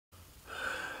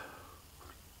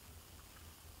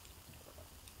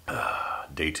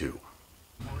day 2.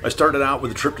 I started out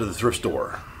with a trip to the thrift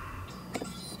store.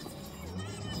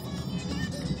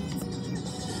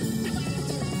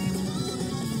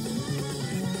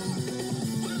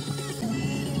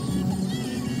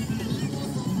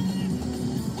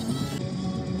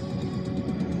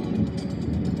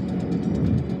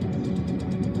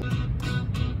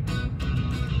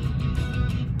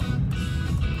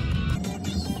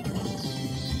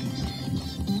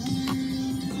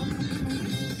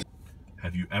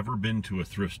 Have you ever been to a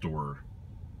thrift store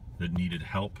that needed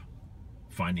help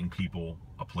finding people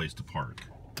a place to park?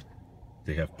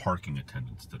 They have parking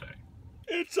attendants today.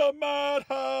 It's a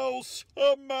madhouse!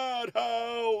 A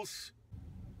madhouse!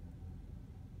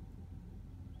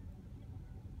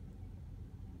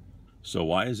 So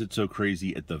why is it so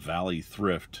crazy at the Valley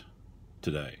Thrift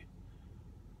today?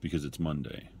 Because it's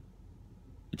Monday.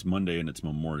 It's Monday and it's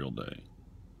Memorial Day.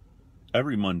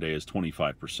 Every Monday is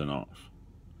 25% off.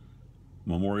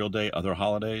 Memorial Day, other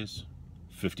holidays,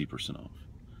 50% off.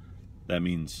 That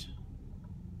means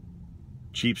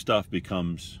cheap stuff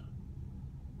becomes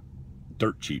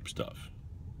dirt cheap stuff.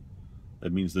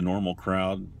 That means the normal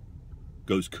crowd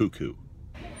goes cuckoo.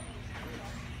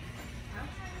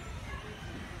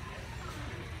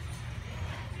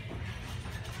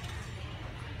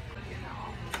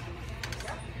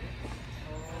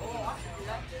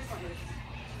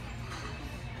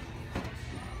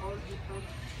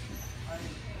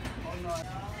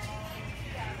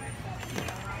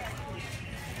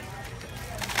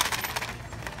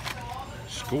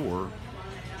 Score.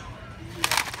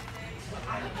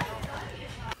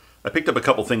 I picked up a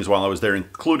couple things while I was there,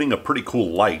 including a pretty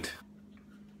cool light.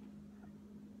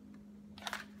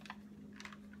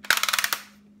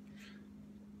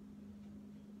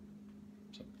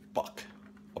 It's a buck.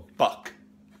 A buck.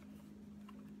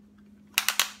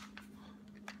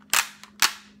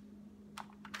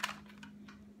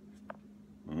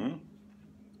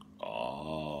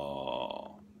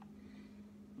 Oh.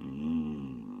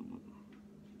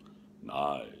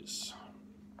 Nice.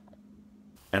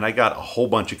 And I got a whole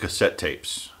bunch of cassette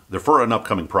tapes. They're for an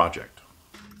upcoming project.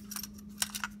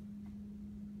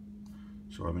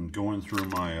 So I've been going through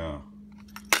my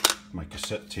my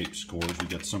cassette tape scores. We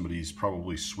got somebody's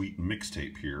probably sweet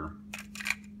mixtape here.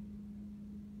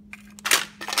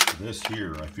 This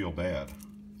here, I feel bad.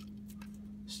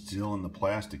 Still in the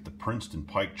plastic, the Princeton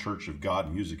Pike Church of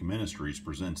God Music Ministries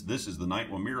presents This Is the Night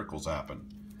When Miracles Happen.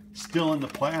 Still in the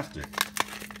plastic.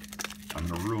 I'm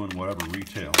going to ruin whatever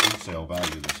resale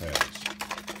value this has.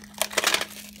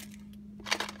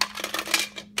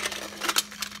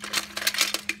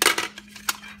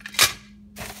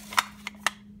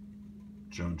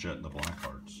 Joan Jett and the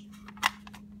Blackhearts.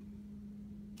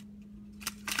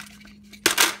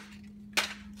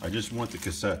 I just want the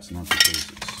cassettes, not the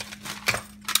cases.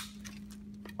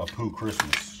 A Pooh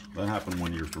Christmas. That happened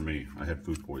one year for me. I had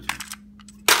food poisoning.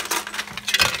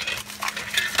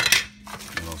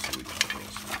 What else do we got?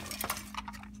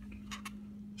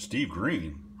 Steve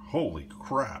Green. Holy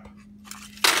crap.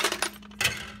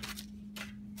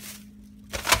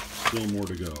 Still more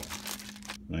to go.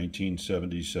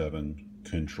 1977,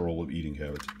 Control of Eating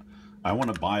Habits. I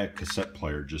want to buy a cassette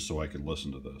player just so I can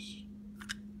listen to this.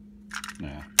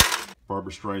 Nah.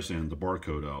 Barbra Streisand, the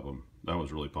Barcode album. That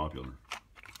was really popular.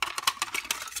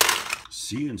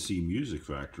 CNC Music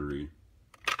Factory.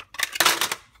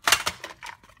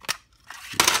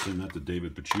 Send that to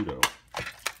David Picciuto.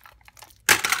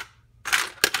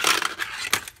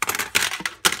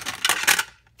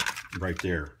 Right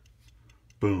there.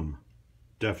 Boom.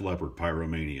 Def Leppard,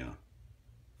 Pyromania.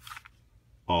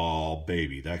 Oh,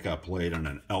 baby. That got played on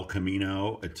an El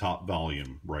Camino at top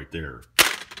volume right there.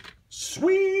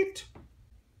 Sweet!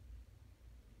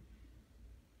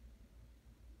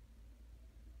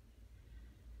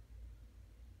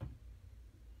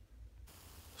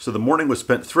 So the morning was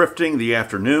spent thrifting. The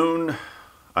afternoon,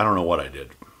 I don't know what I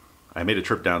did. I made a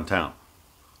trip downtown.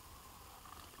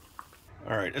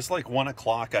 All right, it's like 1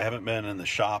 o'clock. I haven't been in the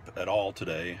shop at all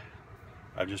today.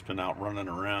 I've just been out running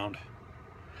around.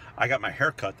 I got my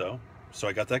hair cut though, so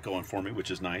I got that going for me,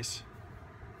 which is nice.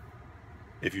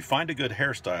 If you find a good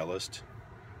hairstylist,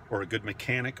 or a good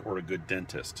mechanic, or a good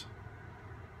dentist,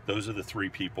 those are the three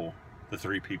people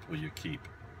you keep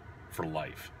for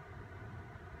life.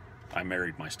 I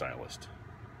married my stylist.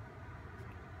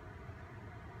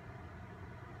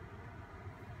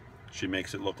 She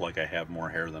makes it look like I have more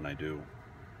hair than I do.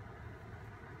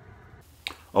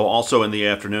 Oh, also in the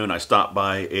afternoon, I stopped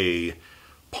by a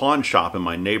pawn shop in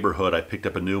my neighborhood. I picked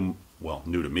up a new, well,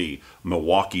 new to me,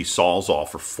 Milwaukee Sawzall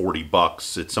for 40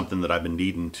 bucks. It's something that I've been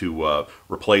needing to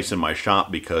replace in my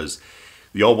shop because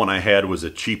The old one I had was a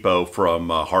cheapo from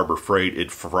Harbor Freight.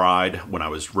 It fried when I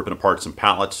was ripping apart some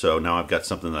pallets, so now I've got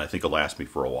something that I think will last me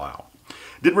for a while.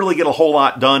 Didn't really get a whole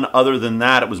lot done other than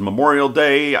that. It was Memorial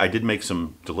Day. I did make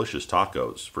some delicious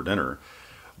tacos for dinner,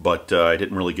 but I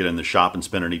didn't really get in the shop and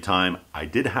spend any time. I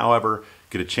did, however,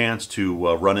 get a chance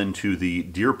to run into the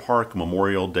Deer Park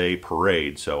Memorial Day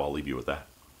Parade, so I'll leave you with that.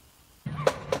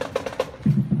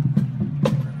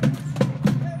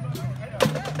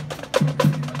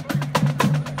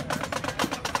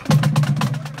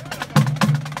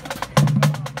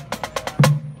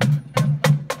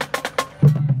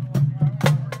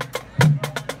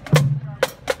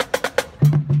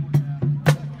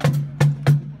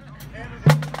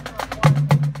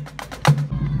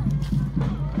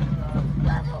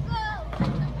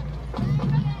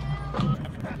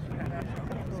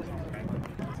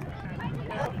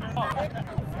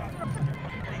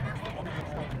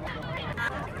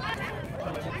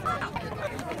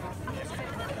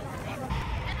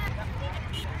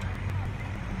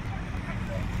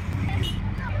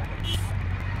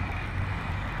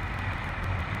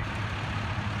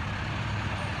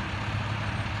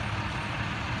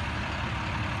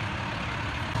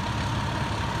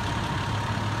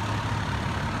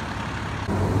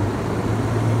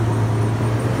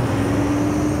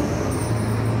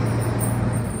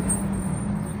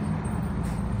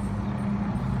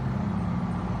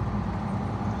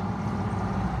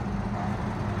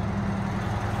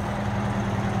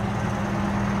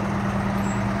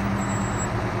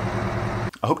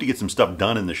 I hope to get some stuff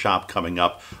done in the shop coming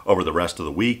up over the rest of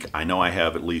the week. I know I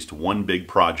have at least one big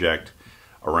project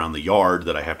around the yard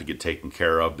that I have to get taken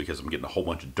care of because I'm getting a whole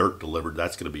bunch of dirt delivered.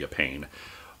 That's going to be a pain,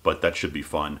 but that should be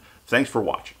fun. Thanks for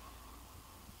watching.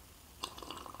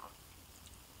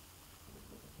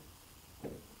 I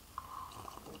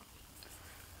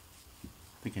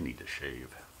think I need to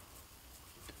shave.